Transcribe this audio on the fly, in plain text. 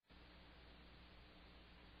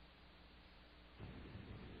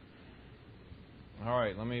All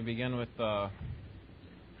right, let me begin with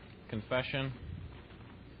confession.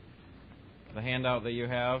 The handout that you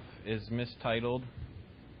have is mistitled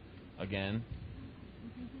again.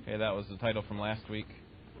 Okay, that was the title from last week.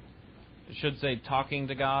 It should say talking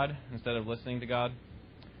to God instead of listening to God.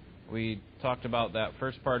 We talked about that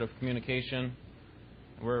first part of communication.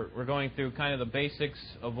 We're going through kind of the basics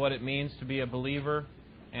of what it means to be a believer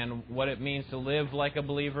and what it means to live like a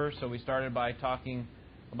believer. So we started by talking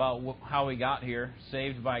about how we got here,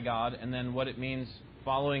 saved by God, and then what it means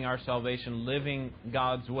following our salvation, living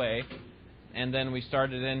God's way. And then we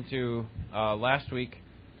started into, last week,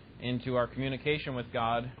 into our communication with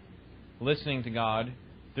God, listening to God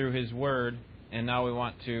through His Word, and now we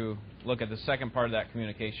want to look at the second part of that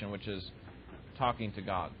communication, which is talking to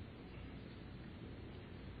God.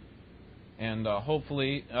 And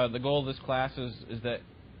hopefully the goal of this class is that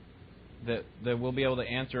we'll be able to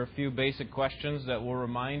answer a few basic questions that will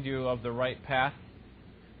remind you of the right path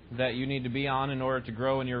that you need to be on in order to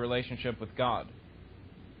grow in your relationship with God.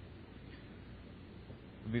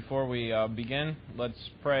 Before we begin, let's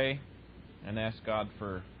pray and ask God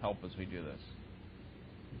for help as we do this.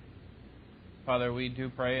 Father, we do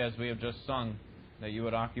pray, as we have just sung, that you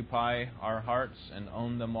would occupy our hearts and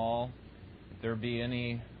own them all. If there be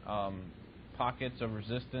any pockets of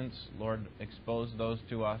resistance, Lord, expose those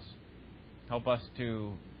to us. Help us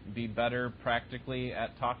to be better practically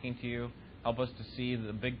at talking to you. Help us to see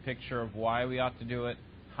the big picture of why we ought to do it,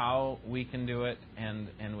 how we can do it,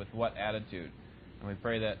 and with what attitude. And we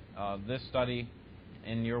pray that this study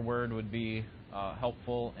in your word would be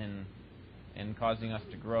helpful in causing us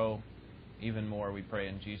to grow even more. We pray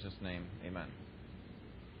in Jesus' name. Amen.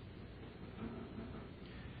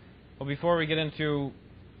 Well, before we get into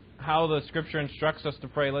how the Scripture instructs us to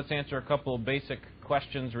pray, let's answer a couple of basic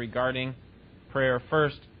questions regarding prayer.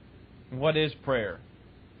 First, what is prayer?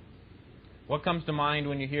 What comes to mind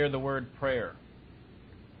when you hear the word prayer?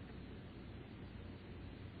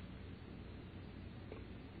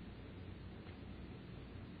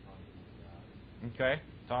 Okay,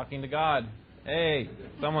 talking to God. Hey,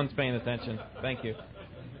 someone's paying attention. Thank you.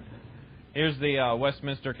 Here's the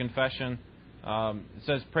Westminster Confession. It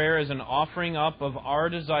says, prayer is an offering up of our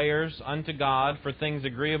desires unto God for things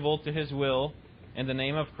agreeable to His will in the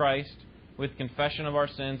name of Christ, with confession of our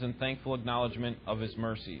sins and thankful acknowledgement of His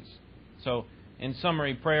mercies. So, in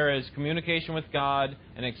summary, prayer is communication with God,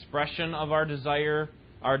 an expression of our desires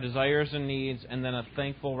and needs, and then a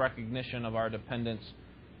thankful recognition of our dependence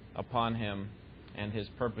upon Him and His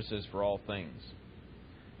purposes for all things.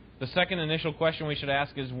 The second initial question we should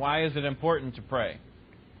ask is, why is it important to pray?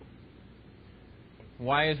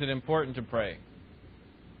 Why is it important to pray?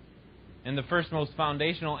 And the first most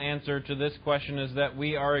foundational answer to this question is that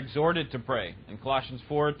we are exhorted to pray. In Colossians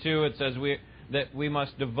 4:2 it says that we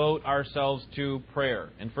must devote ourselves to prayer.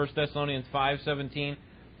 In 1 Thessalonians 5:17,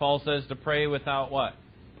 Paul says to pray without what?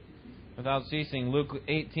 Without ceasing. Luke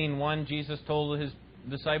 18:1, Jesus told His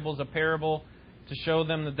disciples a parable to show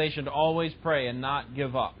them that they should always pray and not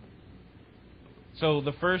give up. So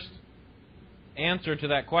the first answer to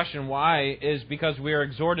that question, why, is because we are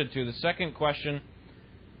exhorted to. The second question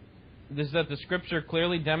is that the Scripture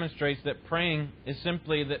clearly demonstrates that praying is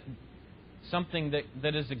simply something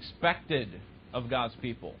that is expected of God's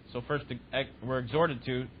people. So first, we're exhorted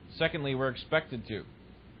to. Secondly, we're expected to.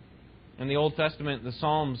 In the Old Testament, the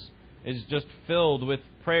Psalms is just filled with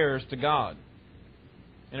prayers to God.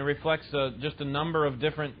 And it reflects just a number of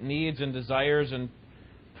different needs and desires and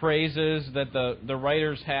praises that the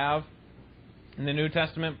writers have. In the New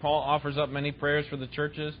Testament, Paul offers up many prayers for the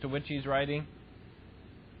churches to which he's writing.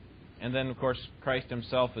 And then, of course, Christ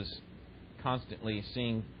Himself is constantly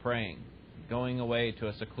praying, going away to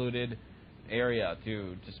a secluded area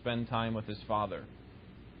to spend time with His Father.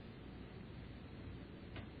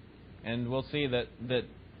 And we'll see that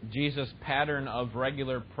Jesus' pattern of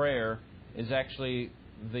regular prayer is actually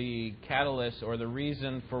the catalyst or the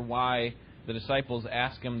reason for why the disciples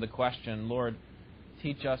ask Him the question, Lord,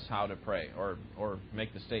 teach us how to pray, or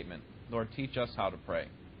make the statement, Lord, teach us how to pray.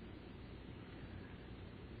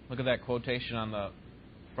 Look at that quotation on the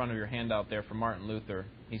front of your handout there from Martin Luther.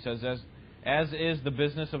 He says, as is the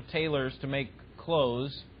business of tailors to make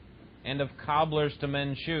clothes and of cobblers to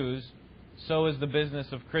mend shoes, so is the business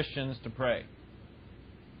of Christians to pray.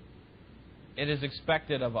 It is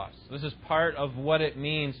expected of us. This is part of what it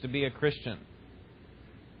means to be a Christian.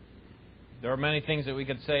 There are many things that we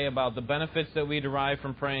could say about the benefits that we derive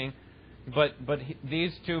from praying, but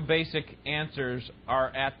these two basic answers are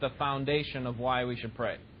at the foundation of why we should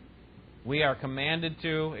pray. We are commanded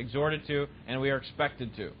to, exhorted to, and we are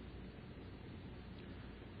expected to.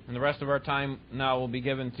 And the rest of our time now will be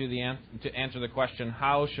given to answer the question,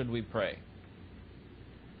 how should we pray?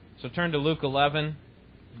 So turn to Luke 11,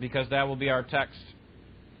 because that will be our text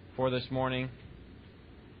for this morning.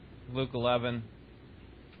 Luke 11.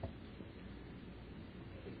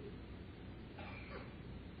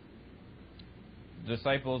 The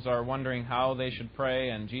disciples are wondering how they should pray,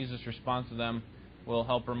 and Jesus' response to them will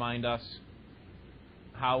help remind us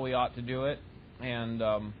how we ought to do it, and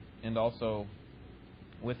also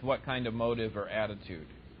with what kind of motive or attitude.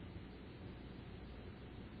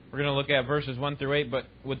 We're going to look at verses 1 through 8, but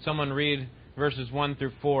would someone read verses 1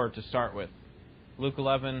 through 4 to start with? Luke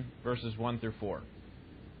 11, verses 1 through 4.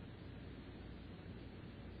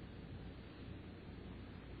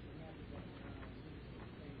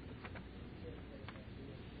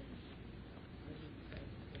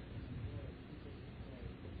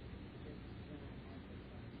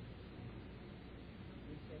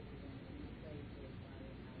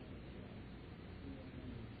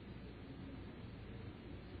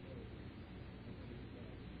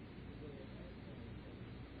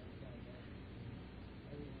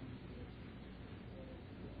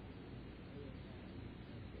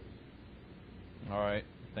 All right,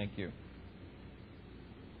 thank you.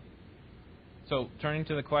 So, turning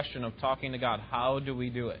to the question of talking to God, how do we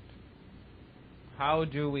do it? How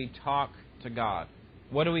do we talk to God?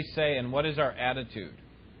 What do we say, and what is our attitude?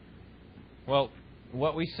 Well,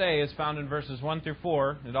 what we say is found in verses 1 through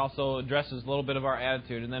 4. It also addresses a little bit of our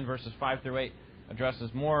attitude, and then verses 5 through 8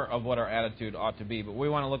 addresses more of what our attitude ought to be. But we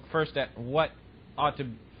want to look first at what ought to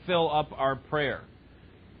fill up our prayer.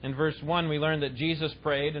 In verse 1, we learn that Jesus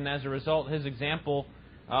prayed, and as a result, his example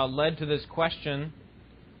led to this question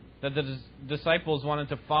that the disciples wanted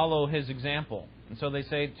to follow his example. And so they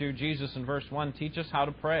say to Jesus in verse 1, teach us how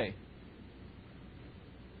to pray.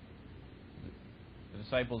 The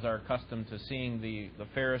disciples are accustomed to seeing the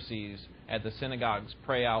Pharisees at the synagogues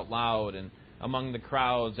pray out loud and among the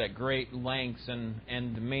crowds at great lengths,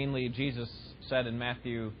 and mainly Jesus said in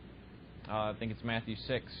Matthew, I think it's Matthew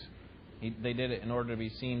 6, they did it in order to be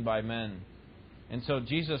seen by men. And so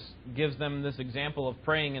Jesus gives them this example of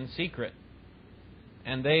praying in secret.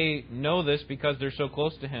 And they know this because they're so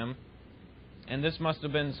close to him. And this must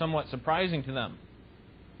have been somewhat surprising to them.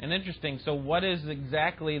 And interesting, so what is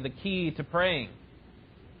exactly the key to praying?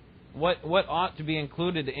 What ought to be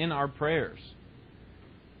included in our prayers?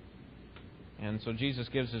 And so Jesus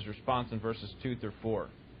gives his response in verses 2 through 4.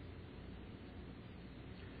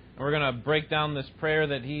 We're going to break down this prayer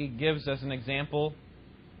that he gives as an example,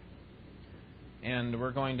 and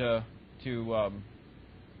we're going to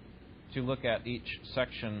look at each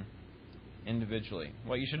section individually.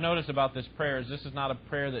 What you should notice about this prayer is this is not a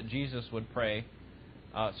prayer that Jesus would pray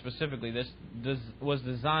specifically. This was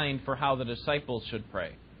designed for how the disciples should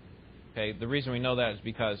pray. Okay, the reason we know that is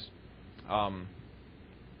because,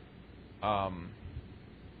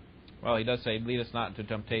 he does say, "Lead us not into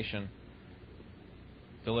temptation.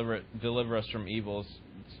 Deliver us from evils."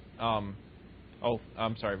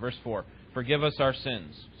 Verse 4. Forgive us our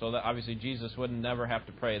sins. So that obviously Jesus would never have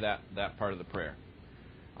to pray that part of the prayer.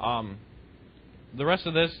 The rest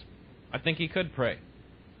of this, I think he could pray.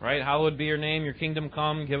 Right? Hallowed be your name, your kingdom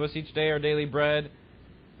come, give us each day our daily bread,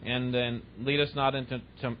 and then lead us not into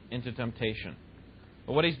temptation.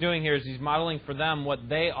 But what he's doing here is he's modeling for them what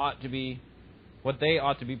they ought to be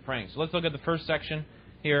praying. So let's look at the first section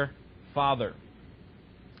here, Father.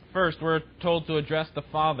 First, we're told to address the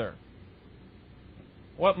Father.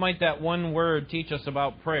 What might that one word teach us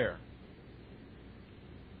about prayer?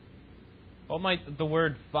 What might the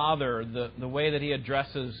word Father, the way that he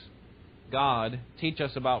addresses God, teach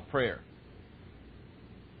us about prayer?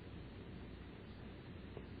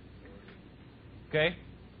 Okay,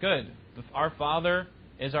 good. Our Father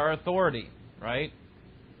is our authority, right?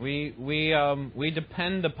 We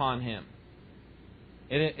depend upon him.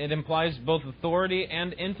 It implies both authority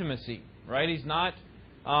and intimacy, right? He's not,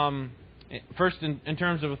 first in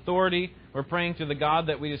terms of authority, we're praying to the God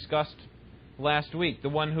that we discussed last week, the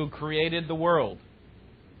one who created the world,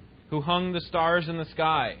 who hung the stars in the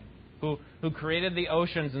sky, who created the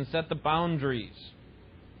oceans and set the boundaries.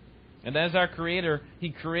 And as our Creator, he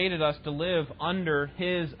created us to live under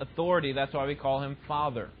his authority. That's why we call him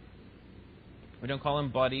Father. We don't call him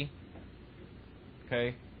Buddy.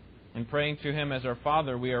 Okay? In praying to him as our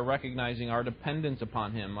Father, we are recognizing our dependence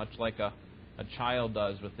upon him, much like a child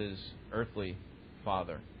does with his earthly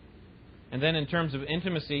father. And then in terms of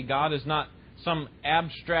intimacy, God is not some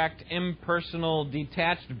abstract, impersonal,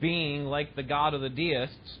 detached being like the God of the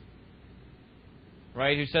deists,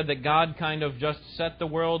 right? Who said that God kind of just set the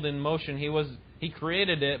world in motion. He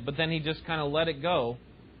created it, but then he just kind of let it go.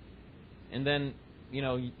 And then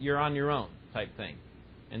you're on your own type thing.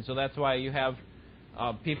 And so that's why you have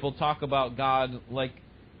people talk about God like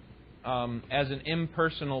as an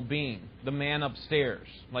impersonal being, the man upstairs.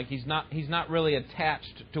 Like he's not really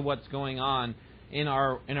attached to what's going on in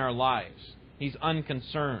our lives. He's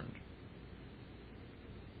unconcerned.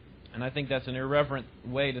 And I think that's an irreverent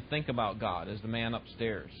way to think about God, as the man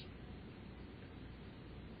upstairs.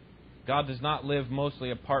 God does not live mostly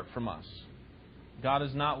apart from us. God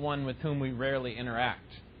is not one with whom we rarely interact.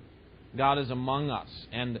 God is among us,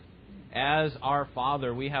 and as our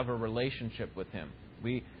Father, we have a relationship with Him.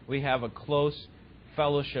 We have a close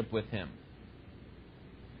fellowship with Him.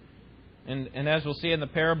 And as we'll see in the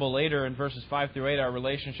parable later in verses 5 through 8, our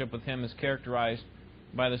relationship with Him is characterized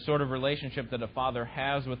by the sort of relationship that a father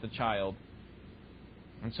has with a child.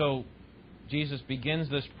 And so Jesus begins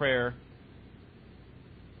this prayer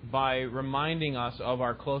by reminding us of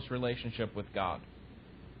our close relationship with God.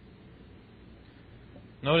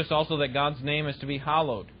 Notice also that God's name is to be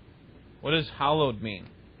hallowed. What does hallowed mean?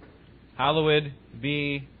 Hallowed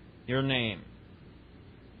be your name.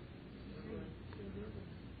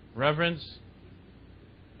 Reverence,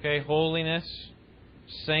 okay, holiness,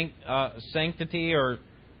 sanctity, or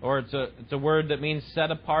it's a word that means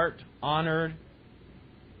set apart, honored.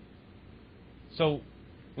 So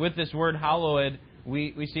with this word hallowed,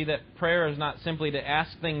 we see that prayer is not simply to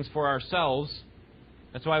ask things for ourselves.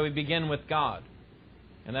 That's why we begin with God.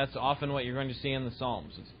 And that's often what you're going to see in the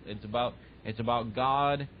Psalms. It's about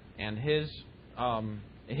God and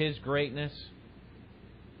His greatness,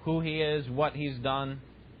 who He is, what He's done.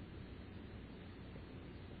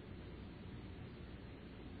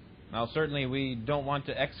 Now, certainly we don't want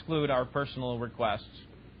to exclude our personal requests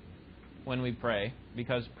when we pray,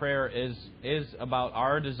 because prayer is about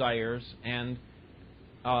our desires and,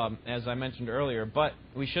 as I mentioned earlier, but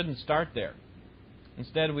we shouldn't start there.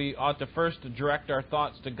 Instead, we ought to first direct our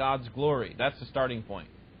thoughts to God's glory. That's the starting point.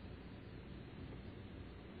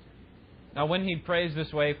 Now, when he prays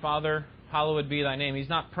this way, Father, hallowed be thy name, he's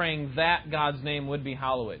not praying that God's name would be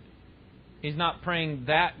hallowed. He's not praying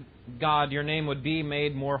that God, your name would be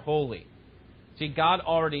made more holy. See, God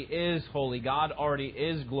already is holy. God already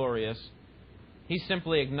is glorious. He's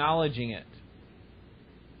simply acknowledging it.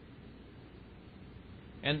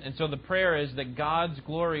 And so the prayer is that God's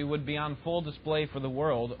glory would be on full display for the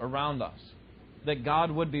world around us. That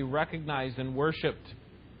God would be recognized and worshipped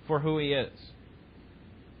for who He is.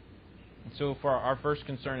 And so for our first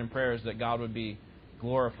concern in prayer is that God would be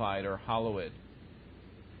glorified or hallowed.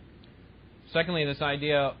 Secondly, this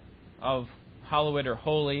idea of hallowed or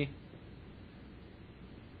holy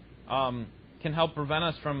can help prevent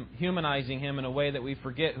us from humanizing Him in a way that we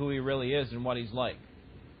forget who He really is and what He's like.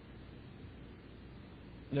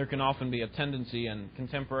 There can often be a tendency in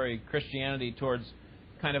contemporary Christianity towards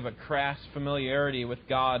kind of a crass familiarity with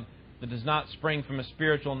God that does not spring from a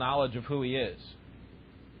spiritual knowledge of who He is.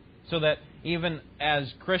 So that even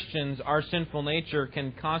as Christians, our sinful nature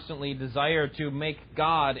can constantly desire to make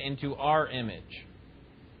God into our image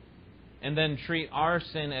and then treat our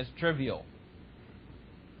sin as trivial.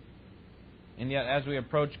 And yet, as we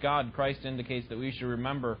approach God, Christ indicates that we should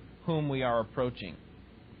remember whom we are approaching.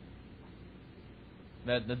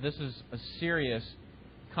 That this is a serious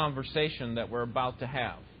conversation that we're about to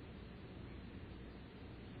have.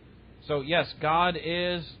 So yes, God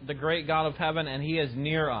is the great God of heaven, and He is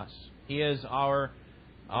near us. He is our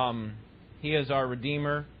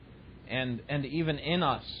Redeemer, and even in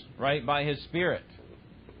us, right, by His Spirit.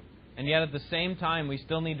 And yet at the same time, we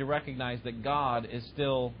still need to recognize that God is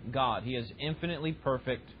still God. He is infinitely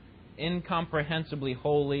perfect, incomprehensibly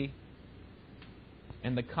holy.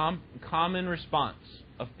 And the common response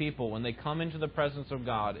of people when they come into the presence of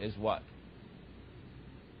God is what?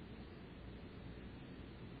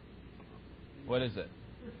 What is it?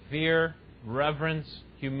 Fear, reverence,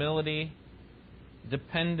 humility,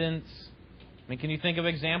 dependence. I mean, can you think of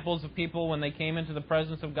examples of people when they came into the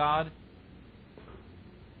presence of God?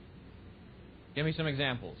 Give me some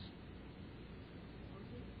examples.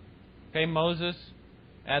 Okay, Moses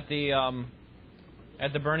at the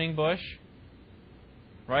burning bush.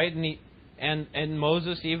 Right? And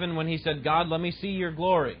Moses, even when he said, God, let me see your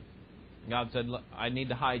glory, God said, I need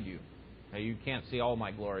to hide you. Okay, you can't see all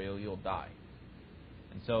my glory, or you'll die.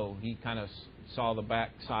 And so he kind of saw the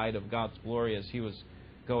backside of God's glory as he was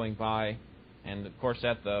going by. And, of course,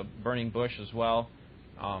 at the burning bush as well,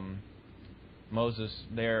 Moses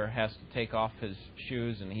there has to take off his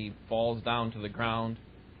shoes and he falls down to the ground.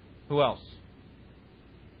 Who else?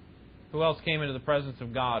 Who else came into the presence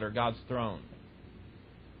of God or God's throne?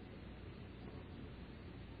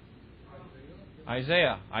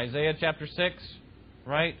 Isaiah chapter 6,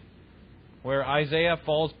 right? where Isaiah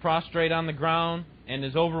falls prostrate on the ground and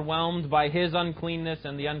is overwhelmed by his uncleanness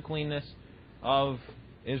and the uncleanness of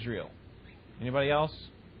Israel. Anybody else?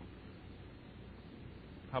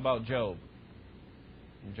 How about Job?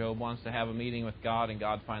 Job wants to have a meeting with God, and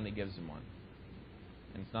God finally gives him one.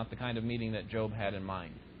 And it's not the kind of meeting that Job had in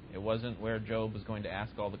mind. It wasn't where Job was going to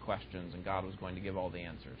ask all the questions and God was going to give all the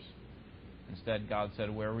answers. Instead, God said,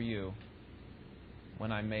 "Where were you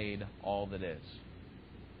when I made all that is?"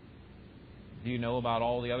 Do you know about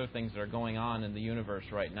all the other things that are going on in the universe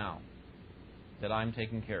right now that I'm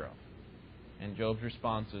taking care of? And Job's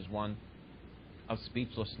response is one of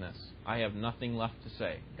speechlessness. I have nothing left to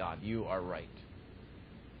say. God, you are right.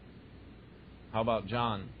 How about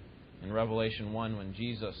John in Revelation 1 when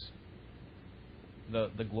Jesus,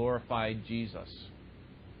 the glorified Jesus,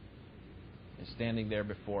 is standing there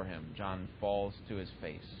before him? John falls to his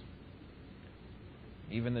face.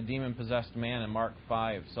 Even the demon-possessed man in Mark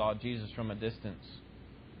 5 saw Jesus from a distance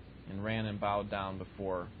and ran and bowed down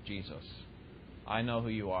before Jesus. I know who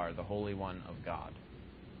you are, the Holy One of God.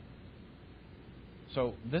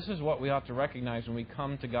 So this is what we ought to recognize when we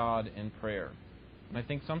come to God in prayer. And I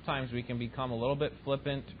think sometimes we can become a little bit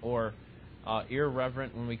flippant or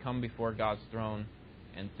irreverent when we come before God's throne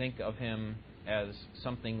and think of Him as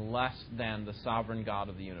something less than the sovereign God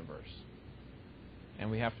of the universe.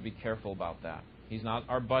 And we have to be careful about that. He's not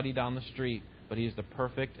our buddy down the street, but He is the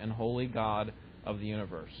perfect and holy God of the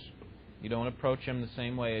universe. You don't approach Him the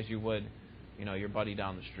same way as you would, your buddy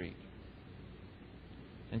down the street.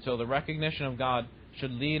 And so the recognition of God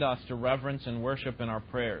should lead us to reverence and worship in our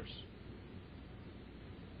prayers.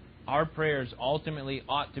 Our prayers ultimately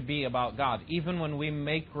ought to be about God. Even when we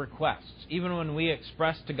make requests, even when we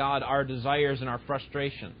express to God our desires and our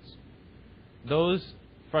frustrations, those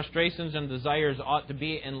frustrations and desires ought to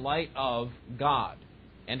be in light of God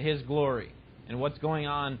and His glory and what's going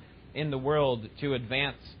on in the world to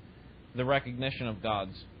advance the recognition of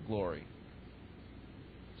God's glory.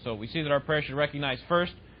 So we see that our prayer should recognize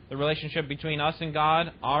first the relationship between us and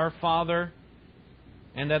God, our Father,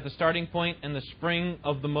 and that the starting point and the spring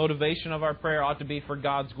of the motivation of our prayer ought to be for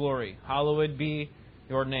God's glory. Hallowed be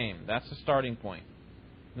your name. That's the starting point.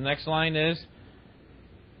 The next line is,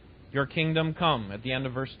 your kingdom come, at the end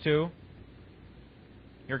of verse 2.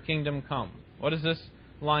 Your kingdom come. What does this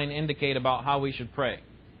line indicate about how we should pray?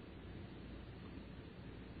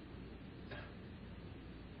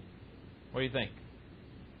 What do you think?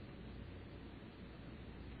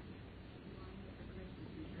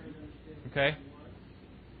 Okay.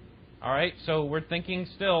 All right, so we're thinking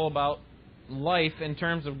still about life in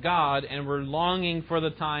terms of God, and we're longing for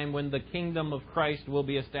the time when the kingdom of Christ will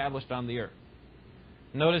be established on the earth.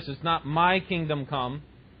 Notice it's not my kingdom come,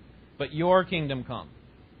 but your kingdom come.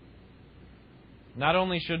 Not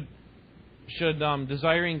only should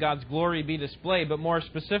desiring God's glory be displayed, but more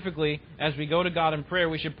specifically, as we go to God in prayer,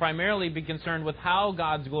 we should primarily be concerned with how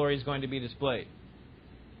God's glory is going to be displayed.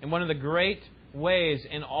 And one of the great ways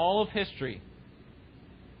in all of history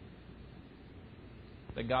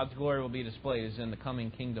that God's glory will be displayed is in the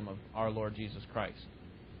coming kingdom of our Lord Jesus Christ.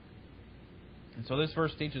 And so this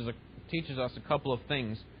verse teaches us a couple of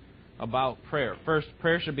things about prayer. First,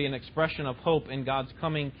 prayer should be an expression of hope in God's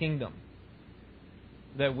coming kingdom.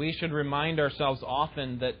 That we should remind ourselves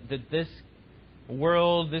often that this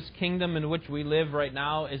world, this kingdom in which we live right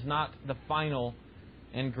now is not the final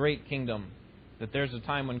and great kingdom. That there's a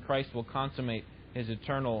time when Christ will consummate His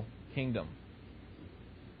eternal kingdom.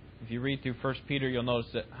 If you read through 1 Peter, you'll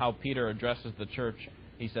notice that how Peter addresses the church,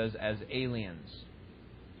 he says, as aliens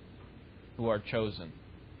who are chosen.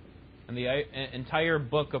 And the entire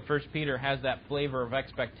book of 1 Peter has that flavor of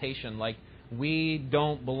expectation, like we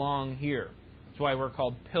don't belong here. That's why we're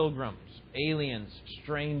called pilgrims, aliens,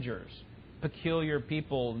 strangers, peculiar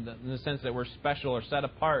people in the sense that we're special or set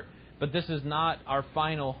apart. But this is not our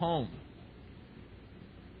final home.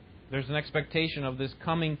 There's an expectation of this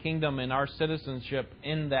coming kingdom and our citizenship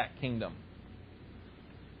in that kingdom.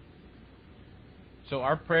 So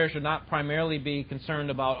our prayer should not primarily be concerned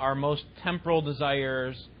about our most temporal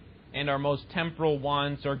desires and our most temporal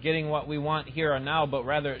wants or getting what we want here and now, but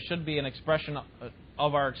rather it should be an expression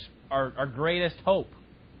of our greatest hope,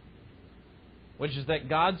 which is that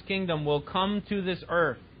God's kingdom will come to this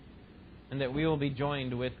earth and that we will be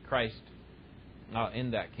joined with Christ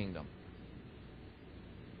in that kingdom.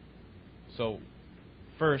 So,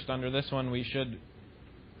 first, under this one, we should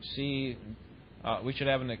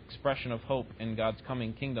have an expression of hope in God's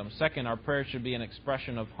coming kingdom. Second, our prayer should be an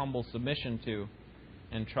expression of humble submission to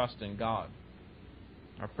and trust in God.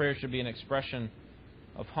 Our prayer should be an expression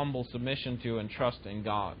of humble submission to and trust in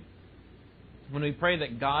God. When we pray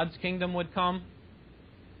that God's kingdom would come,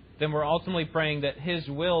 then we're ultimately praying that His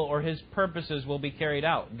will or His purposes will be carried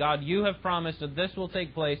out. God, You have promised that this will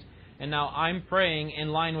take place, and now I'm praying in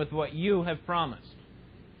line with what You have promised.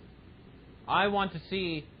 I want to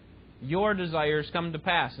see Your desires come to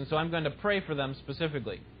pass, and so I'm going to pray for them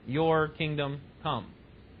specifically. Your kingdom come.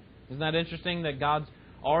 Isn't that interesting that God's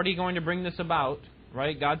already going to bring this about,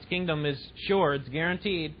 right? God's kingdom is sure, it's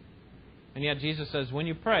guaranteed, and yet Jesus says, when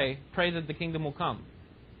you pray, pray that the kingdom will come.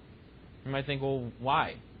 You might think, well,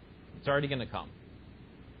 why? It's already going to come.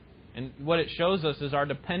 And what it shows us is our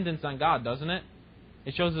dependence on God, doesn't it?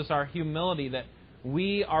 It shows us our humility that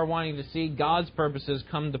we are wanting to see God's purposes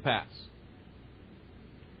come to pass.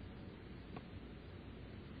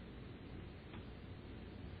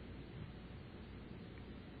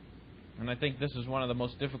 And I think this is one of the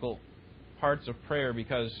most difficult parts of prayer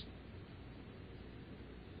because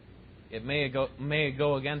it may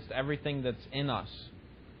go against everything that's in us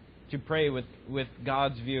to pray with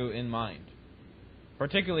God's view in mind.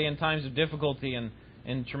 Particularly in times of difficulty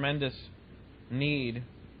and tremendous need,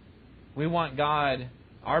 we want God,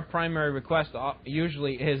 our primary request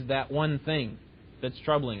usually is that one thing that's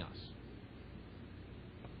troubling us.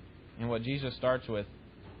 And what Jesus starts with,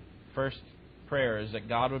 first prayer, is that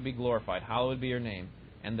God would be glorified, hallowed be Your name,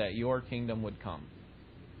 and that Your kingdom would come.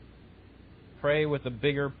 Pray with a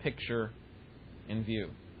bigger picture in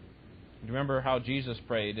view. Remember how Jesus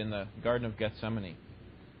prayed in the Garden of Gethsemane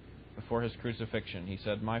before His crucifixion. He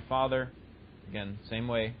said, My Father, again, same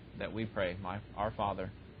way that we pray, our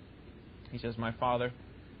Father. He says, My Father,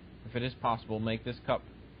 if it is possible, make this cup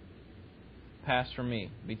pass from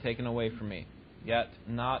me, be taken away from me. Yet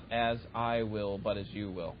not as I will, but as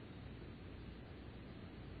You will.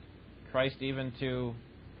 Christ, even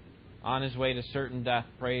on His way to certain death,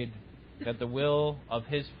 prayed that the will of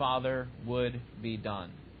His Father would be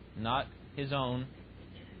done. Not His own,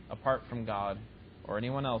 apart from God, or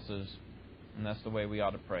anyone else's. And that's the way we ought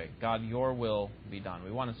to pray. God, Your will be done.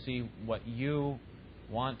 We want to see what You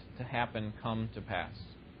want to happen come to pass.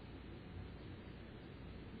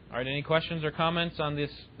 All right, any questions or comments on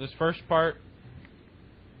this first part?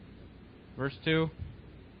 Verse 2.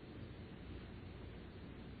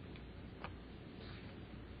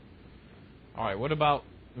 All right, what about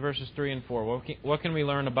verses 3 and 4? What can we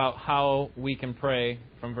learn about how we can pray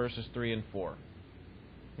from verses 3 and 4?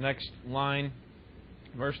 Next line,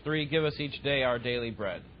 verse 3, give us each day our daily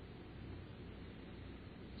bread.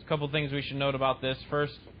 There's a couple things we should note about this.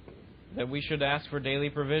 First, that we should ask for daily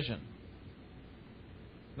provision.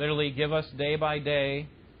 Literally, give us day by day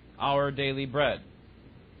our daily bread.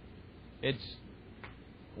 It's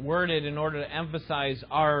worded in order to emphasize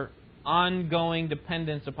our ongoing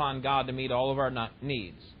dependence upon God to meet all of our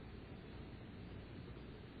needs.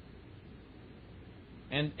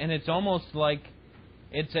 And it's almost like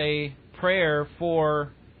it's a prayer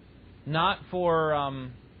not for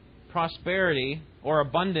prosperity or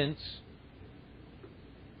abundance,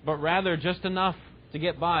 but rather just enough to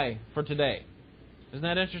get by for today. Isn't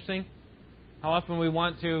that interesting? How often we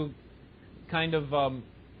want to kind of,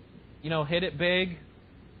 hit it big,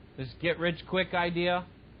 this get-rich-quick idea,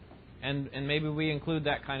 and maybe we include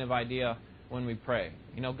that kind of idea when we pray.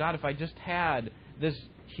 God, if I just had this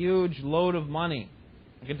huge load of money,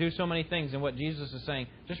 I could do so many things. And what Jesus is saying,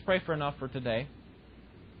 just pray for enough for today.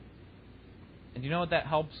 And you know what that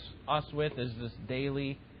helps us with is this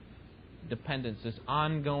daily dependence, this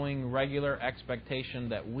ongoing, regular expectation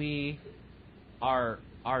that we are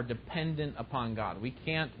dependent upon God. We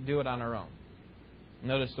can't do it on our own.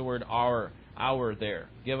 Notice the word our there.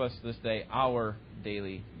 Give us this day our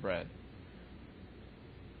daily bread.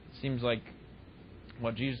 It seems like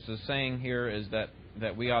what Jesus is saying here is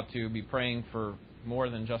that we ought to be praying for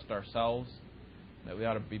more than just ourselves, that we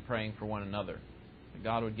ought to be praying for one another, that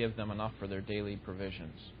God would give them enough for their daily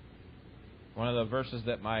provisions. One of the verses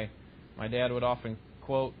that my dad would often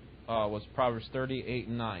quote was Proverbs 30:8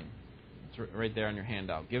 and 9. It's right there on your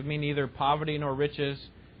handout. Give me neither poverty nor riches.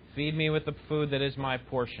 Feed me with the food that is my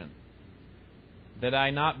portion, that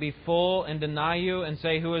I not be full and deny You and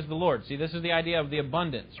say, who is the Lord? See, this is the idea of the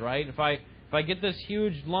abundance, right? If I get this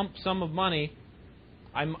huge lump sum of money,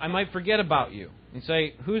 I might forget about You and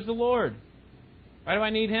say, who's the Lord? Why do I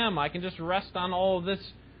need Him? I can just rest on all of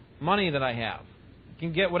this money that I have. I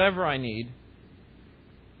can get whatever I need,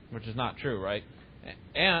 which is not true, right?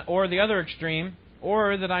 Or the other extreme,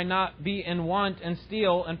 or that I not be in want and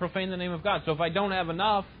steal and profane the name of God. So if I don't have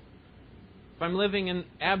enough, if I'm living in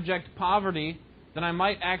abject poverty, then I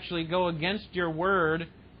might actually go against Your word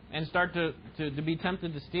and start to be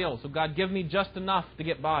tempted to steal. So God, give me just enough to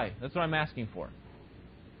get by. That's what I'm asking for.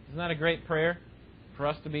 Isn't that a great prayer for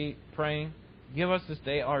us to be praying? Give us this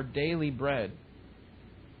day our daily bread.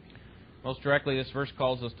 Most directly, this verse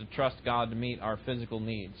calls us to trust God to meet our physical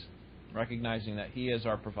needs, recognizing that He is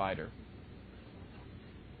our provider.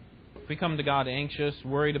 If we come to God anxious,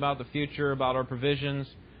 worried about the future, about our provisions,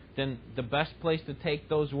 then the best place to take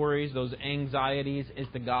those worries, those anxieties, is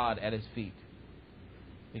to God at His feet.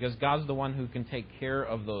 Because God's the one who can take care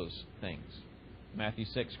of those things. Matthew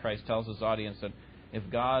 6, Christ tells His audience that if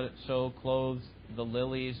God so clothes the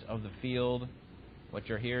lilies of the field, which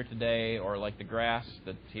are here today, or like the grass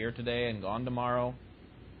that's here today and gone tomorrow,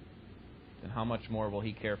 then how much more will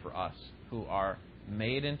He care for us, who are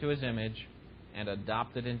made into His image and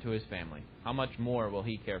adopted into His family? How much more will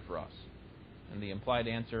He care for us? And the implied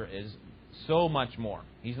answer is so much more.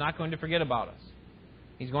 He's not going to forget about us.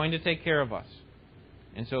 He's going to take care of us.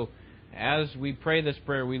 And so, as we pray this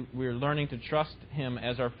prayer, we're learning to trust Him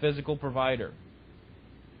as our physical provider.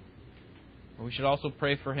 We should also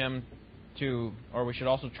pray for Him we should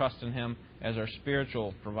also trust in Him as our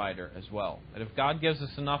spiritual provider as well. That if God gives us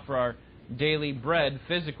enough for our daily bread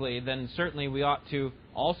physically, then certainly we ought to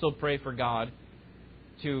also pray for God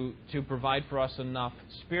to provide for us enough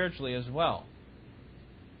spiritually as well.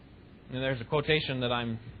 And there's a quotation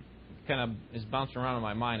that is bouncing around in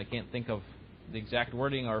my mind. I can't think of the exact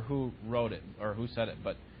wording or who wrote it or who said it,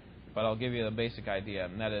 but I'll give you the basic idea,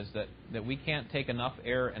 and that is that we can't take enough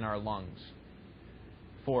air in our lungs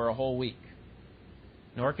for a whole week.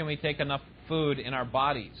 Nor can we take enough food in our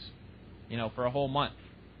bodies, for a whole month.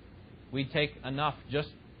 We take enough,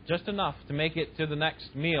 just enough to make it to the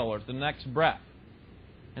next meal or the next breath.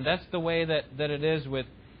 And that's the way that it is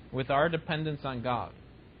with our dependence on God.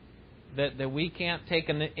 That we can't take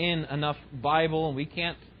in enough Bible, and we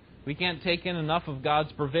can't take in enough of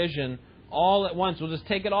God's provision all at once. We'll just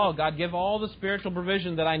take it all. God, give all the spiritual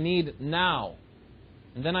provision that I need now.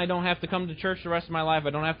 And then I don't have to come to church the rest of my life. I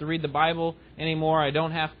don't have to read the Bible anymore. I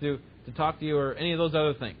don't have to talk to you or any of those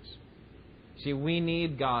other things. See, we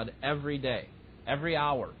need God every day, every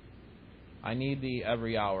hour. I need Thee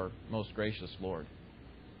every hour, most gracious Lord.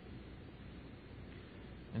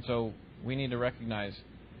 And so we need to recognize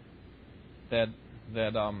that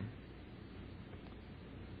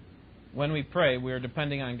when we pray, we are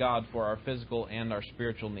depending on God for our physical and our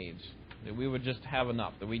spiritual needs. That we would just have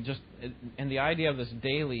enough. And the idea of this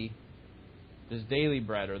daily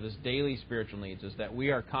bread or this daily spiritual needs is that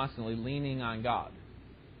we are constantly leaning on God.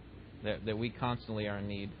 That we constantly are in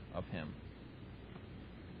need of Him.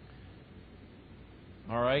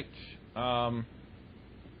 All right.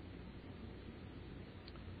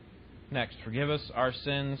 Next, forgive us our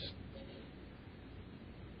sins,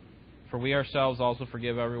 for we ourselves also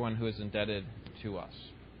forgive everyone who is indebted to us.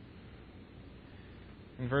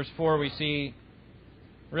 In verse 4, we see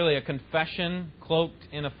really a confession cloaked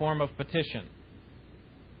in a form of petition.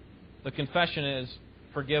 The confession is,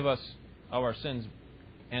 forgive us of our sins.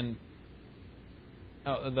 And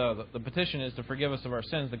the petition is to forgive us of our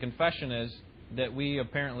sins. The confession is that we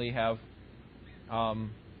apparently have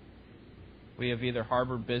either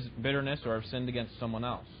harbored bitterness or have sinned against someone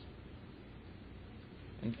else.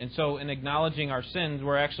 And so in acknowledging our sins,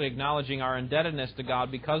 we're actually acknowledging our indebtedness to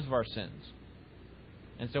God because of our sins.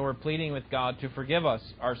 And so we're pleading with God to forgive us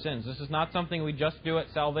our sins. This is not something we just do at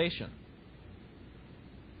salvation.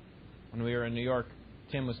 When we were in New York,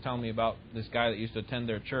 Tim was telling me about this guy that used to attend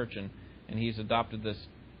their church, and he's adopted this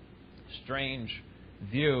strange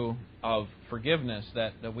view of forgiveness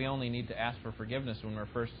that we only need to ask for forgiveness when we're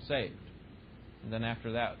first saved. And then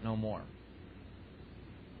after that, no more.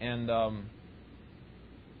 And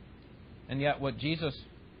yet what Jesus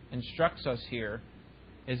instructs us here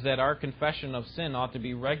is that our confession of sin ought to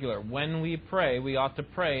be regular. When we pray, we ought to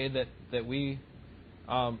pray that we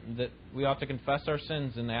ought to confess our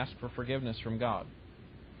sins and ask for forgiveness from God.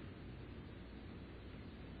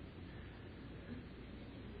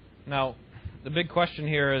 Now, the big question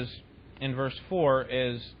here is, in verse 4,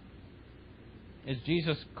 is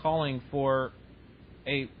Jesus calling for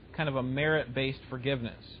a kind of a merit-based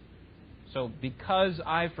forgiveness? So, because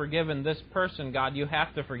I've forgiven this person, God, you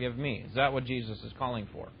have to forgive me. Is that what Jesus is calling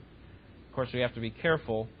for? Of course, we have to be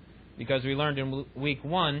careful, because we learned in week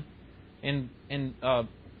 1 in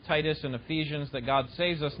Titus and Ephesians that God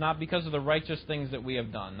saves us not because of the righteous things that we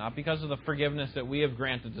have done, not because of the forgiveness that we have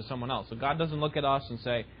granted to someone else. So God doesn't look at us and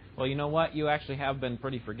say, well, you know what? You actually have been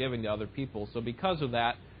pretty forgiving to other people. So because of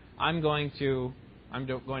that, I'm going to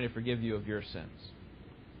forgive you of your sins.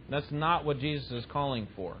 That's not what Jesus is calling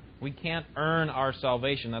for. We can't earn our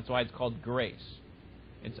salvation. That's why it's called grace.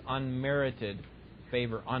 It's unmerited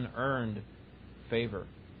favor, unearned favor.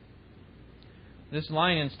 This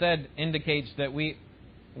line instead indicates that we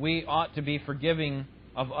ought to be forgiving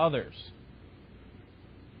of others.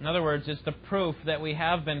 In other words, it's the proof that we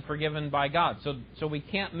have been forgiven by God. So we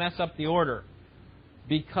can't mess up the order.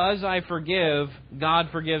 Because I forgive, God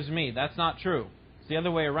forgives me. That's not true. It's the other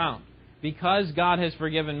way around. Because God has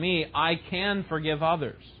forgiven me, I can forgive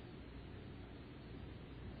others.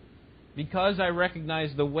 Because I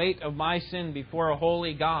recognize the weight of my sin before a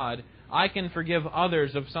holy God, I can forgive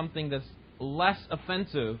others of something that's less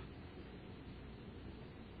offensive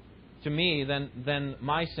to me than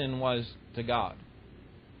my sin was to God.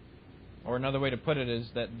 Or another way to put it is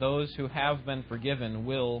that those who have been forgiven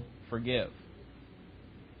will forgive.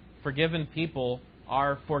 Forgiven people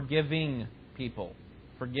are forgiving people.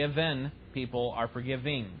 Forgiven people are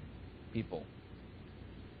forgiving people.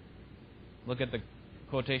 Look at the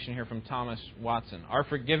quotation here from Thomas Watson. Our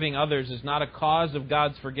forgiving others is not a cause of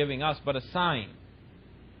God's forgiving us, but a sign.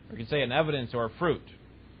 Or you could say an evidence or a fruit.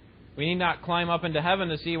 We need not climb up into heaven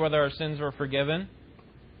to see whether our sins were forgiven.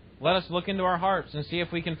 Let us look into our hearts and see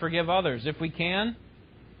if we can forgive others. If we can,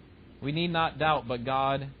 we need not doubt, but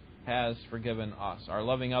God has forgiven us. Our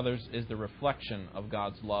loving others is the reflection of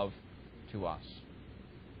God's love to us.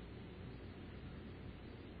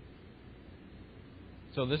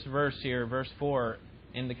 So this verse here, verse 4,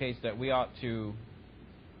 indicates that we ought to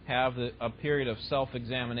have a period of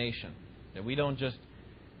self-examination. That we don't just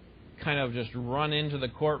run into the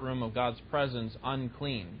courtroom of God's presence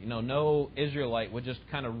unclean. No Israelite would just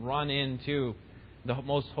kind of run into the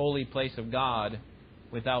most holy place of God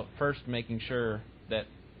without first making sure that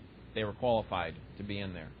they were qualified to be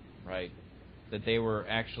in there, right? That they were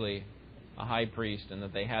actually a high priest and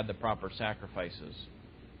that they had the proper sacrifices.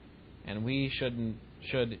 And we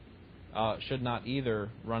should not either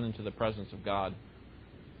run into the presence of God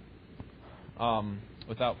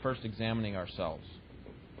without first examining ourselves.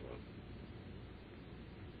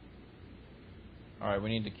 All right, we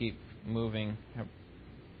need to keep moving.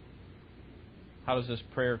 How does this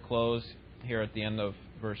prayer close here at the end of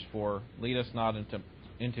verse 4? Lead us not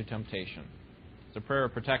into temptation. It's a prayer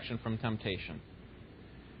of protection from temptation.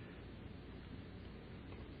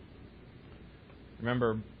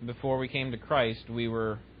 Remember, before we came to Christ, we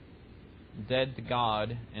were dead to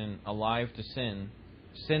God and alive to sin.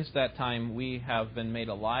 Since that time, we have been made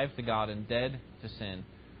alive to God and dead to sin,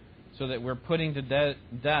 so that we're putting to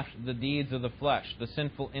death the deeds of the flesh, the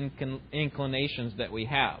sinful inclinations that we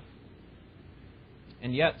have.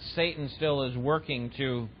 And yet, Satan still is working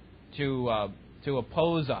to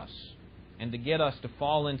oppose us and to get us to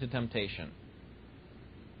fall into temptation.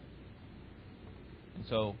 And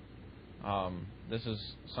so, this is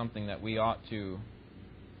something that we ought to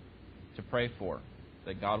pray for,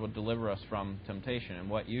 that God would deliver us from temptation. And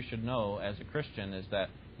what you should know as a Christian is that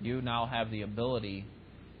you now have the ability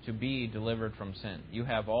to be delivered from sin. You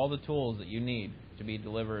have all the tools that you need to be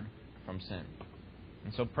delivered from sin.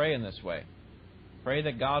 And so pray in this way. Pray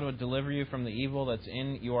that God would deliver you from the evil that's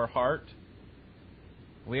in your heart.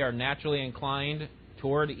 We are naturally inclined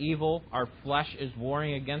toward evil. Our flesh is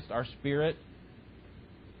warring against our spirit.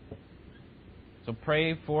 So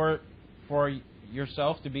pray for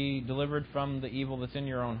yourself to be delivered from the evil that's in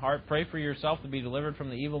your own heart. Pray for yourself to be delivered from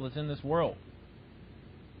the evil that's in this world.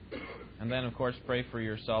 And then, of course, pray for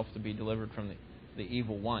yourself to be delivered from the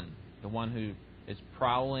evil one, the one who is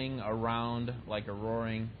prowling around like a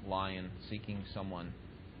roaring lion, seeking someone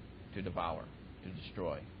to devour, to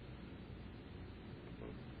destroy.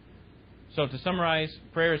 So to summarize,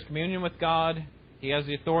 prayer is communion with God. He has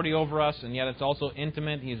the authority over us, and yet it's also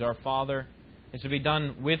intimate. He's our Father. It's to be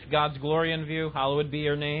done with God's glory in view. Hallowed be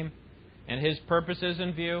your name. And His purposes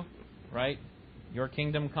in view, right? Your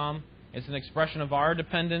kingdom come. It's an expression of our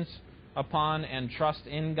dependence upon and trust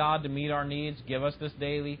in God to meet our needs. Give us this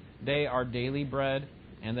day our daily bread,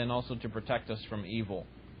 and then also to protect us from evil.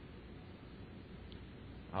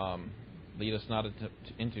 Lead us not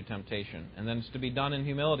into temptation. And then it's to be done in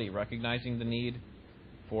humility, recognizing the need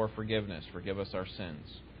for forgiveness. Forgive us our sins.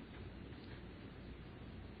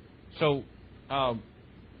 So,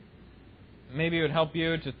 maybe it would help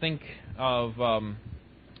you to think of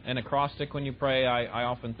an acrostic when you pray. I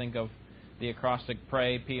often think of the acrostic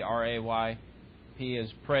pray, P-R-A-Y. P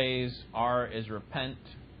is praise, R is repent,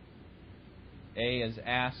 A is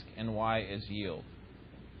ask, and Y is yield.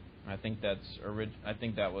 I think that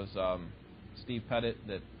was Steve Pettit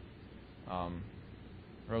that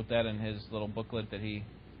wrote that in his little booklet that he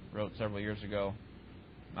wrote several years ago.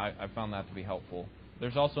 I found that to be helpful.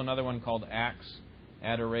 There's also another one called Acts,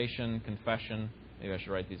 Adoration, Confession. Maybe I should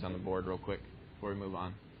write these on the board real quick before we move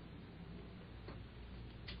on.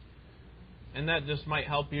 And that just might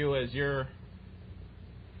help you as you're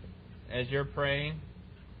praying.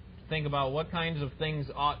 Think about what kinds of things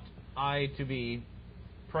ought I to be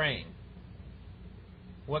praying.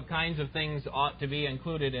 what kinds of things ought to be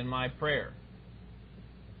included in my prayer.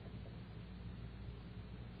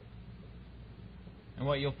 And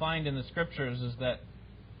what you'll find in the Scriptures is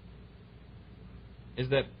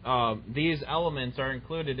that these elements are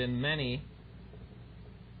included in many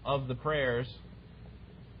of the prayers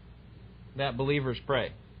that believers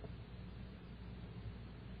pray.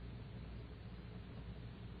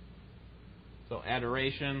 So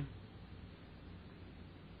adoration,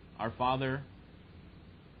 Our Father,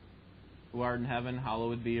 who art in heaven,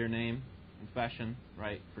 hallowed be your name. Confession,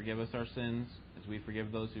 right? Forgive us our sins as we forgive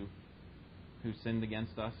those who sinned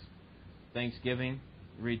against us. Thanksgiving,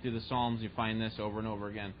 read through the Psalms, you find this over and over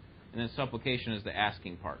again. And then supplication is the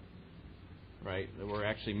asking part, right? That we're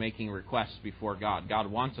actually making requests before God. God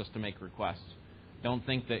wants us to make requests. Don't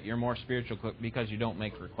think that you're more spiritual because you don't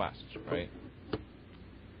make requests, right?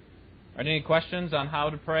 Are there any questions on how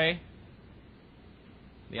to pray?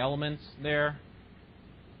 The elements there?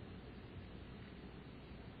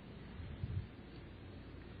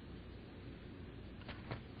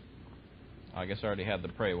 I guess I already had the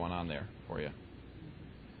pray one on there for you.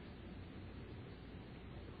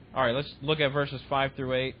 All right, let's look at verses 5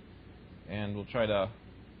 through 8, and we'll try to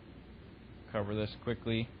cover this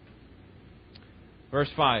quickly. Verse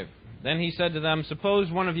 5. Then he said to them,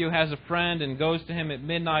 Suppose one of you has a friend and goes to him at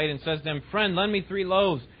midnight and says to him, Friend, lend me 3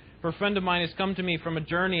 loaves, for a friend of mine has come to me from a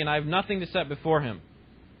journey, and I have nothing to set before him.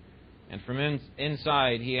 And from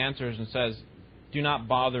inside he answers and says, Do not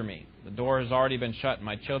bother me. The door has already been shut, and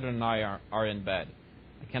my children and I are in bed.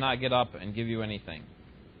 I cannot get up and give you anything.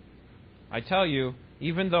 I tell you,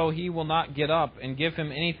 even though he will not get up and give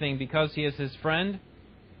him anything because he is his friend,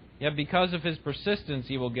 yet because of his persistence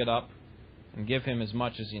he will get up and give him as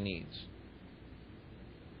much as he needs.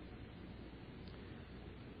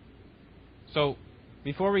 So,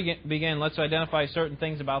 before we begin, let's identify certain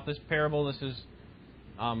things about this parable. This is,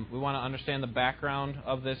 we want to understand the background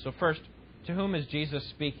of this. So first, to whom is Jesus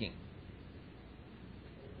speaking?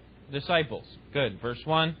 Disciples. Good. Verse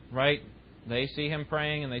 1, right? They see him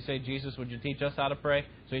praying and they say, Jesus, would you teach us how to pray?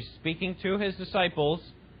 So he's speaking to his disciples.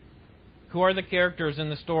 Who are the characters in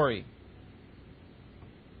the story?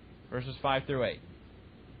 Verses 5 through 8.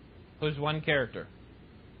 Who's one character?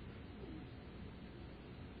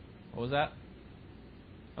 What was that?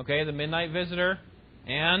 Okay, the midnight visitor.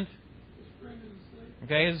 And?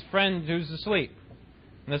 Okay, his friend who's asleep.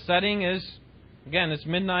 And the setting is, again, it's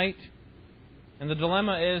midnight. And the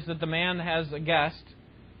dilemma is that the man has a guest.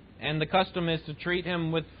 And the custom is to treat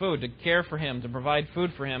him with food, to care for him, to provide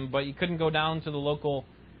food for him. But you couldn't go down to the local,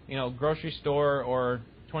 grocery store or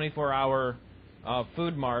 24-hour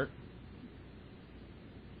food mart.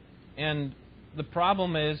 And the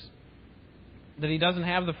problem is that he doesn't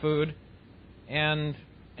have the food, and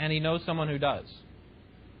he knows someone who does.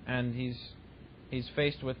 And he's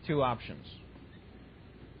faced with 2 options.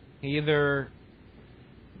 He either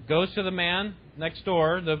goes to the man next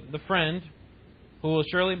door, the friend, who will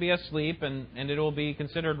surely be asleep, and it will be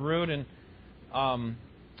considered rude and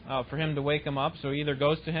for him to wake him up. So he either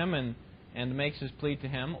goes to him and makes his plea to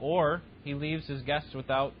him, or he leaves his guests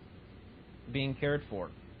without being cared for.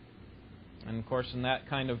 And of course, in that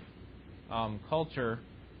kind of culture,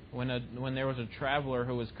 when there was a traveler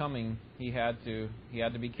who was coming, he had to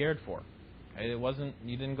be cared for. It wasn't,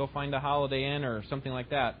 you didn't go find a Holiday Inn or something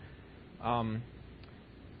like that.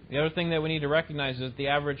 The other thing that we need to recognize is the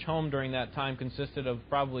average home during that time consisted of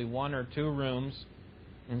probably 1 or 2 rooms.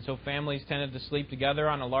 And so families tended to sleep together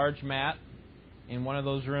on a large mat in one of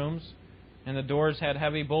those rooms. And the doors had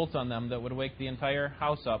heavy bolts on them that would wake the entire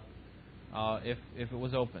house up if it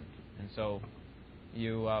was opened. And so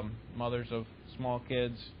you mothers of small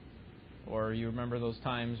kids, or you remember those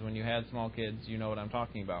times when you had small kids, you know what I'm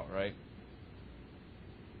talking about, right?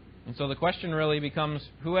 And so the question really becomes,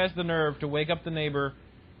 who has the nerve to wake up the neighbor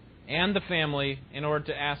and the family in order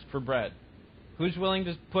to ask for bread? Who's willing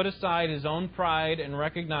to put aside his own pride and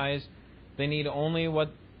recognize they need only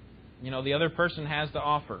what the other person has to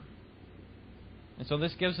offer? And so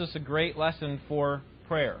this gives us a great lesson for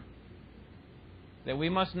prayer. That we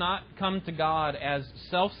must not come to God as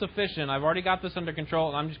self-sufficient. I've already got this under control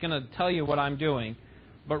and I'm just going to tell you what I'm doing.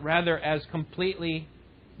 But rather as completely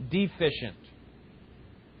deficient.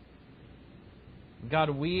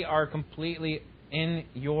 God, we are completely under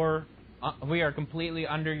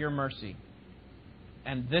your mercy.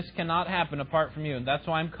 And this cannot happen apart from you. And that's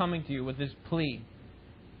why I'm coming to you with this plea,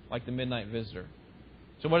 like the midnight visitor.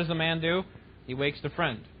 So what does the man do? He wakes the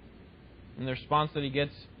friend. And the response that he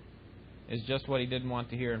gets is just what he didn't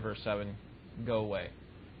want to hear in verse 7. Go away.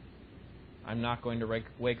 I'm not going to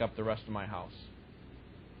wake up the rest of my house.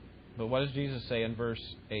 But what does Jesus say in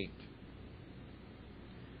verse 8?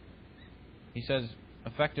 He says,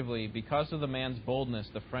 effectively, because of the man's boldness,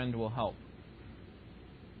 the friend will help.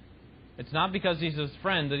 It's not because he's his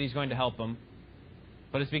friend that he's going to help him,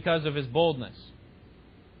 but it's because of his boldness,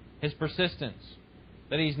 his persistence,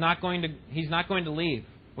 that he's not going to leave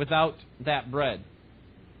without that bread.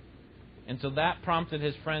 And so that prompted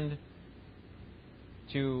his friend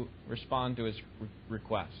to respond to his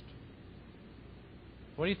request.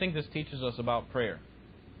 What do you think this teaches us about prayer?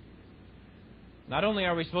 Not only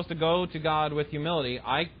are we supposed to go to God with humility,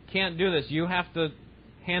 I can't do this. You have to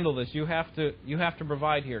handle this. You have to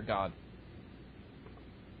provide here, God.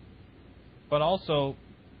 But also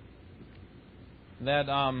that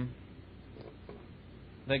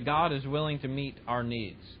that God is willing to meet our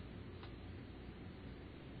needs.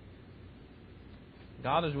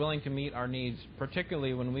 God is willing to meet our needs,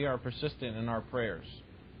 particularly when we are persistent in our prayers.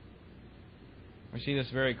 We see this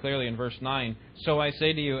very clearly in verse 9. So I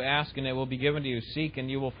say to you, ask and it will be given to you. Seek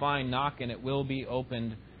and you will find. Knock and it will be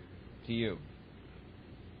opened to you.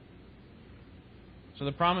 So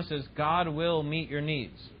the promise is God will meet your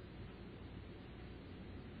needs.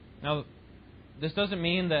 Now, this doesn't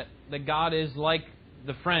mean that God is like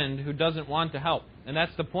the friend who doesn't want to help. And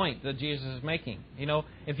that's the point that Jesus is making. You know,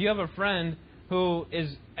 if you have a friend who is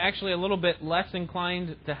actually a little bit less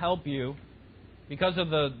inclined to help you because of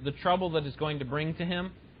the trouble that it's going to bring to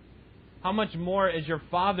him, how much more is your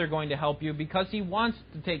Father going to help you because He wants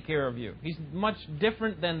to take care of you? He's much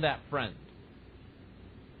different than that friend.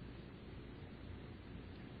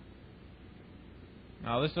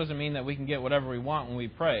 Now, this doesn't mean that we can get whatever we want when we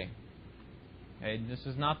pray. Okay? This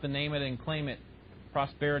is not the name it and claim it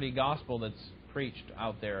prosperity gospel that's preached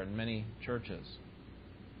out there in many churches,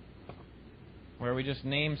 where we just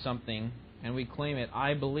name something and we claim it.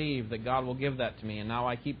 I believe that God will give that to me, and now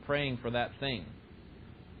I keep praying for that thing.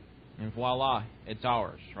 And voila, it's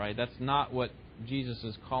ours, right? That's not what Jesus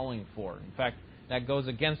is calling for. In fact, that goes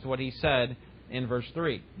against what He said in verse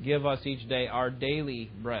 3. Give us each day our daily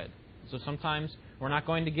bread. So sometimes we're not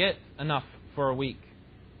going to get enough for a week.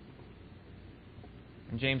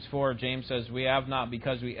 In James 4, James says, we have not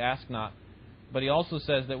because we ask not. But he also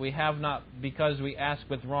says that we have not because we ask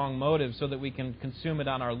with wrong motives so that we can consume it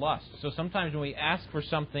on our lust. So sometimes when we ask for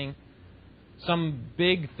something, some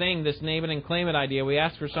big thing, this name it and claim it idea, we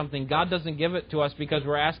ask for something, God doesn't give it to us because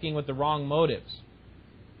we're asking with the wrong motives.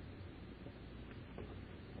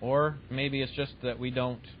 Or maybe it's just that we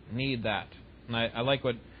don't need that. And I like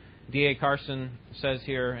what D.A. Carson says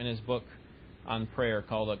here in his book on prayer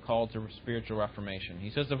called A Call to Spiritual Reformation.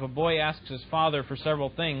 He says, if a boy asks his father for several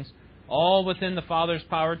things, all within the father's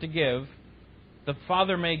power to give, the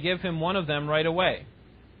father may give him one of them right away.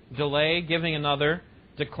 Delay giving another,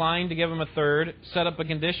 decline to give him a third, set up a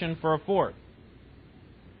condition for a fourth.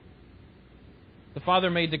 The father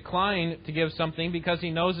may decline to give something because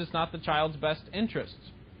he knows it's not the child's best interests.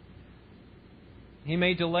 He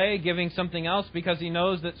may delay giving something else because he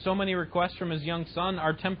knows that so many requests from his young son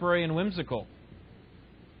are temporary and whimsical.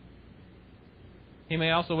 He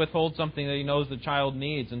may also withhold something that he knows the child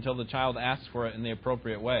needs until the child asks for it in the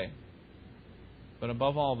appropriate way. But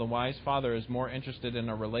above all, the wise father is more interested in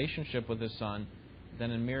a relationship with his son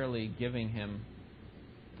than in merely giving him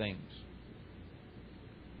things.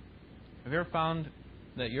 Have you ever found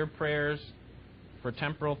that your prayers for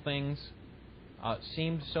temporal things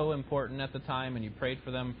seemed so important at the time, and you prayed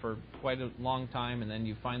for them for quite a long time, and then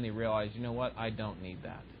you finally realized, you know what, I don't need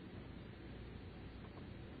that.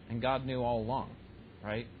 And God knew all along,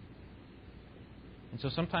 right? And so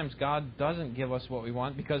sometimes God doesn't give us what we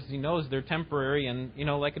want because He knows they're temporary and,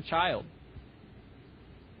 like a child.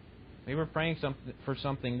 Maybe we're praying for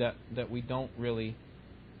something that we don't really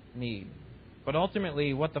need. But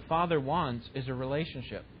ultimately, what the Father wants is a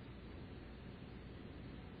relationship.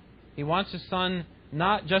 He wants His Son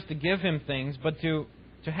not just to give Him things, but to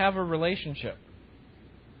have a relationship.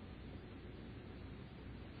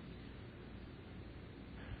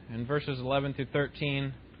 In verses 11 through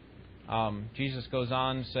 13, Jesus goes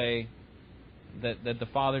on to say that the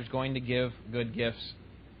Father's going to give good gifts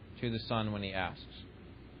to the Son when He asks.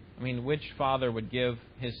 I mean, which father would give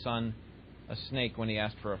his son a snake when he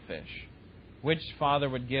asked for a fish? Which father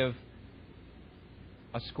would give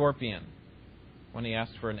a scorpion when he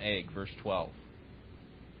asked for an egg? Verse 12.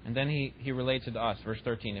 And then he relates it to us. Verse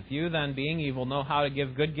 13. If you then, being evil, know how to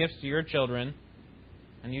give good gifts to your children,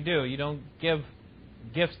 and you don't give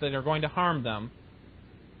gifts that are going to harm them,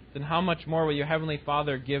 then how much more will your Heavenly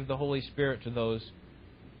Father give the Holy Spirit to those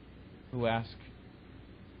who ask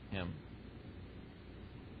Him?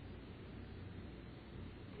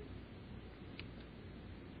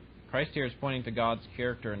 Christ here is pointing to God's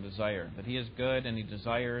character and desire, that He is good and He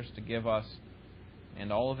desires to give us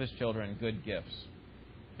and all of His children good gifts.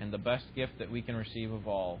 And the best gift that we can receive of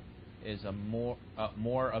all is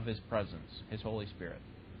more of His presence, His Holy Spirit.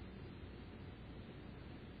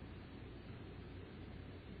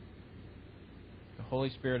 The Holy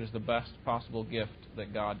Spirit is the best possible gift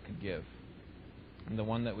that God could give, and the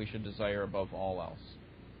one that we should desire above all else.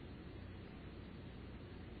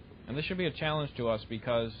 And this should be a challenge to us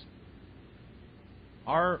because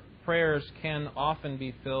our prayers can often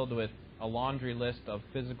be filled with a laundry list of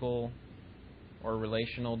physical or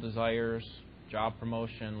relational desires, job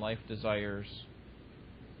promotion, life desires.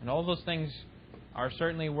 And all those things are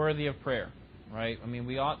certainly worthy of prayer, right? I mean,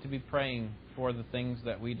 we ought to be praying for the things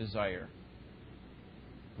that we desire.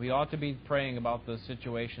 We ought to be praying about the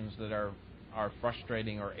situations that are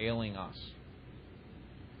frustrating or ailing us.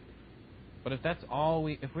 But if that's all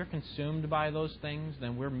if we're consumed by those things,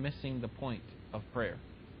 then we're missing the point of prayer.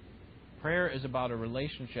 Prayer is about a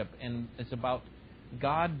relationship, and it's about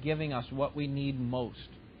God giving us what we need most.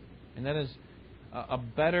 And that is a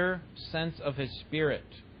better sense of His Spirit,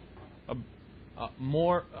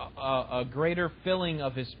 a greater filling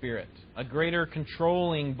of His Spirit, a greater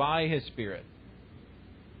controlling by His Spirit.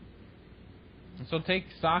 And so take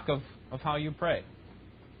stock of how you pray.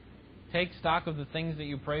 Take stock of the things that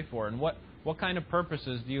you pray for, and what kind of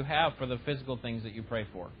purposes do you have for the physical things that you pray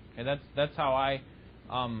for. Okay, that's how I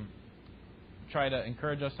try to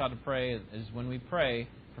encourage us how to pray, is when we pray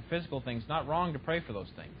for physical things, not wrong to pray for those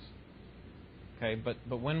things. Okay,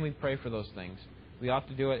 but when we pray for those things, we ought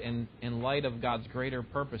to do it in light of God's greater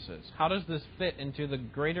purposes. How does this fit into the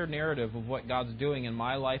greater narrative of what God's doing in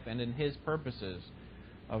my life and in His purposes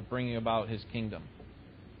of bringing about His kingdom?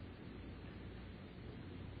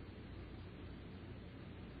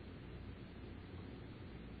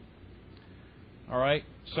 All right,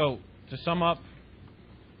 so to sum up,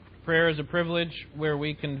 prayer is a privilege where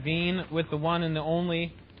we convene with the one and the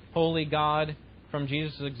only holy God. From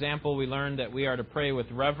Jesus' example, we learned that we are to pray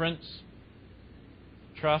with reverence,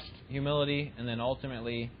 trust, humility, and then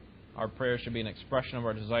ultimately our prayer should be an expression of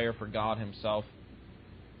our desire for God Himself,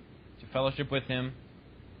 to fellowship with Him.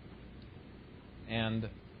 And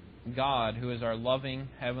God, who is our loving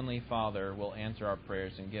Heavenly Father, will answer our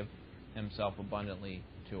prayers and give Himself abundantly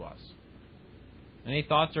to us. Any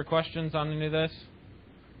thoughts or questions on any of this?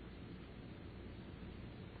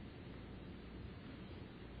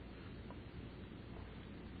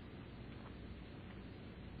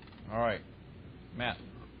 All right. Matt.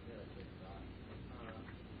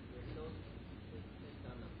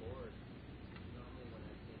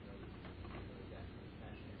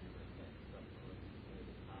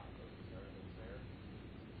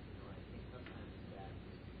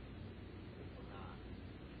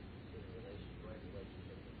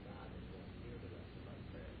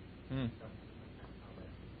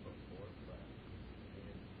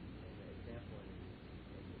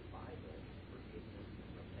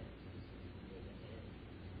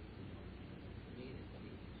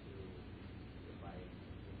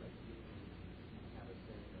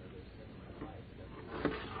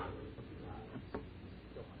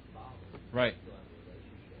 Right.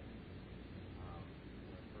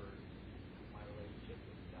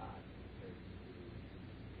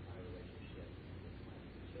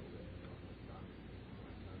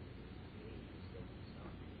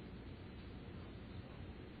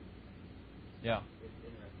 Yeah. It's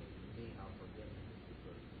interesting to me how forgiveness is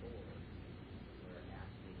verse 4, where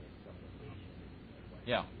asking and supplication is like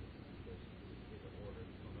Yeah. is an order.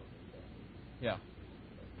 Yeah.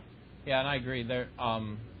 Yeah, and I agree. There,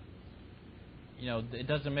 it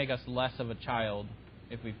doesn't make us less of a child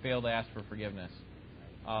if we fail to ask for forgiveness.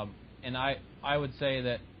 And I would say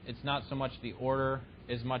that it's not so much the order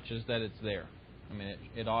as much as that it's there. I mean,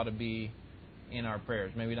 it ought to be in our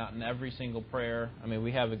prayers. Maybe not in every single prayer. I mean,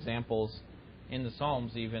 we have examples in the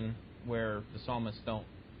Psalms even where the psalmists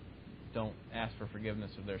don't ask for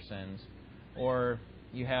forgiveness of their sins. Or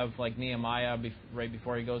you have like Nehemiah right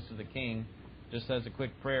before he goes to the king, just says a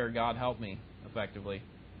quick prayer, God help me, effectively.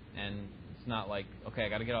 And it's not like, okay, I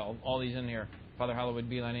got to get all these in here. Father, hallowed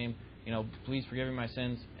be thy name. Please forgive me my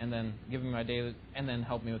sins, and then give me my daily, and then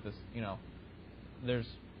help me with this. There's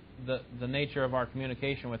the nature of our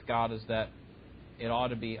communication with God is that it ought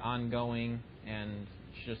to be ongoing and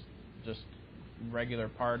just regular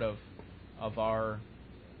part of our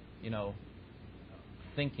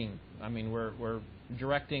thinking. I mean, we're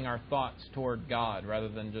directing our thoughts toward God rather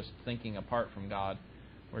than just thinking apart from God.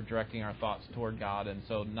 We're directing our thoughts toward God, and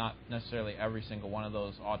so not necessarily every single one of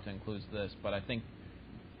those ought to include this, but I think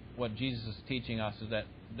what Jesus is teaching us is that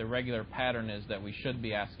the regular pattern is that we should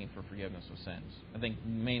be asking for forgiveness of sins. I think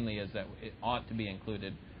mainly is that it ought to be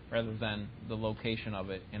included rather than the location of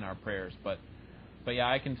it in our prayers. But yeah,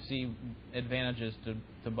 I can see advantages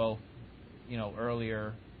to both,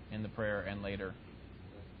 earlier in the prayer and later.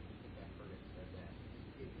 I heard it said that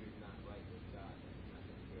if you're not right with God, then you're not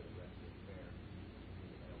going to hear the rest of the prayer.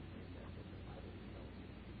 I don't think that's what the Bible tells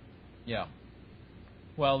you. Yeah.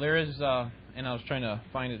 Well, there is, and I was trying to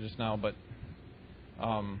find it just now, but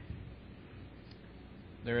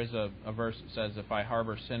there is a verse that says, "If I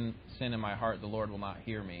harbor sin in my heart, the Lord will not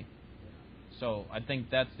hear me." So I think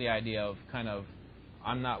that's the idea of kind of,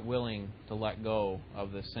 I'm not willing to let go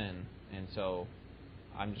of the sin, and so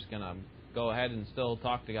I'm just going to go ahead and still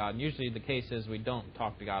talk to God. And usually the case is we don't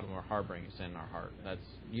talk to God when we're harboring a sin in our heart. That's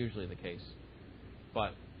usually the case.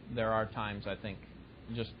 But there are times, I think,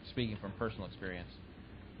 just speaking from personal experience,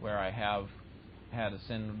 where I have had a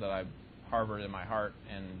sin that I harbored in my heart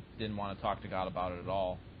and didn't want to talk to God about it at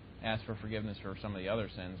all. Ask for forgiveness for some of the other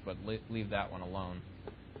sins, but leave that one alone,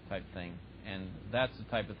 type thing. And that's the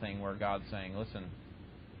type of thing where God's saying, listen,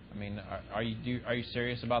 I mean, are you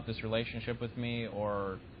serious about this relationship with me,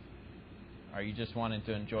 or are you just wanting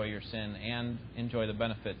to enjoy your sin and enjoy the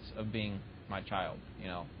benefits of being my child?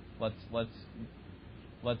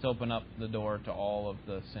 Let's open up the door to all of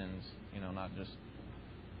the sins, not just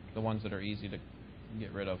the ones that are easy to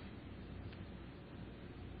get rid of.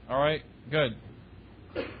 All right, good.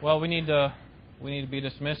 Well, we need to be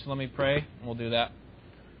dismissed. Let me pray, and we'll do that.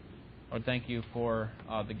 Lord, thank you for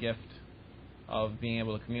the gift of being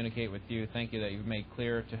able to communicate with you. Thank you that you've made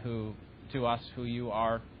clear to us who you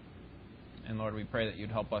are. And Lord, we pray that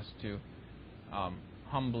you'd help us to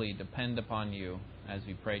humbly depend upon you as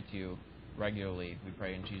we pray to you regularly. We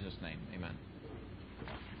pray in Jesus' name. Amen.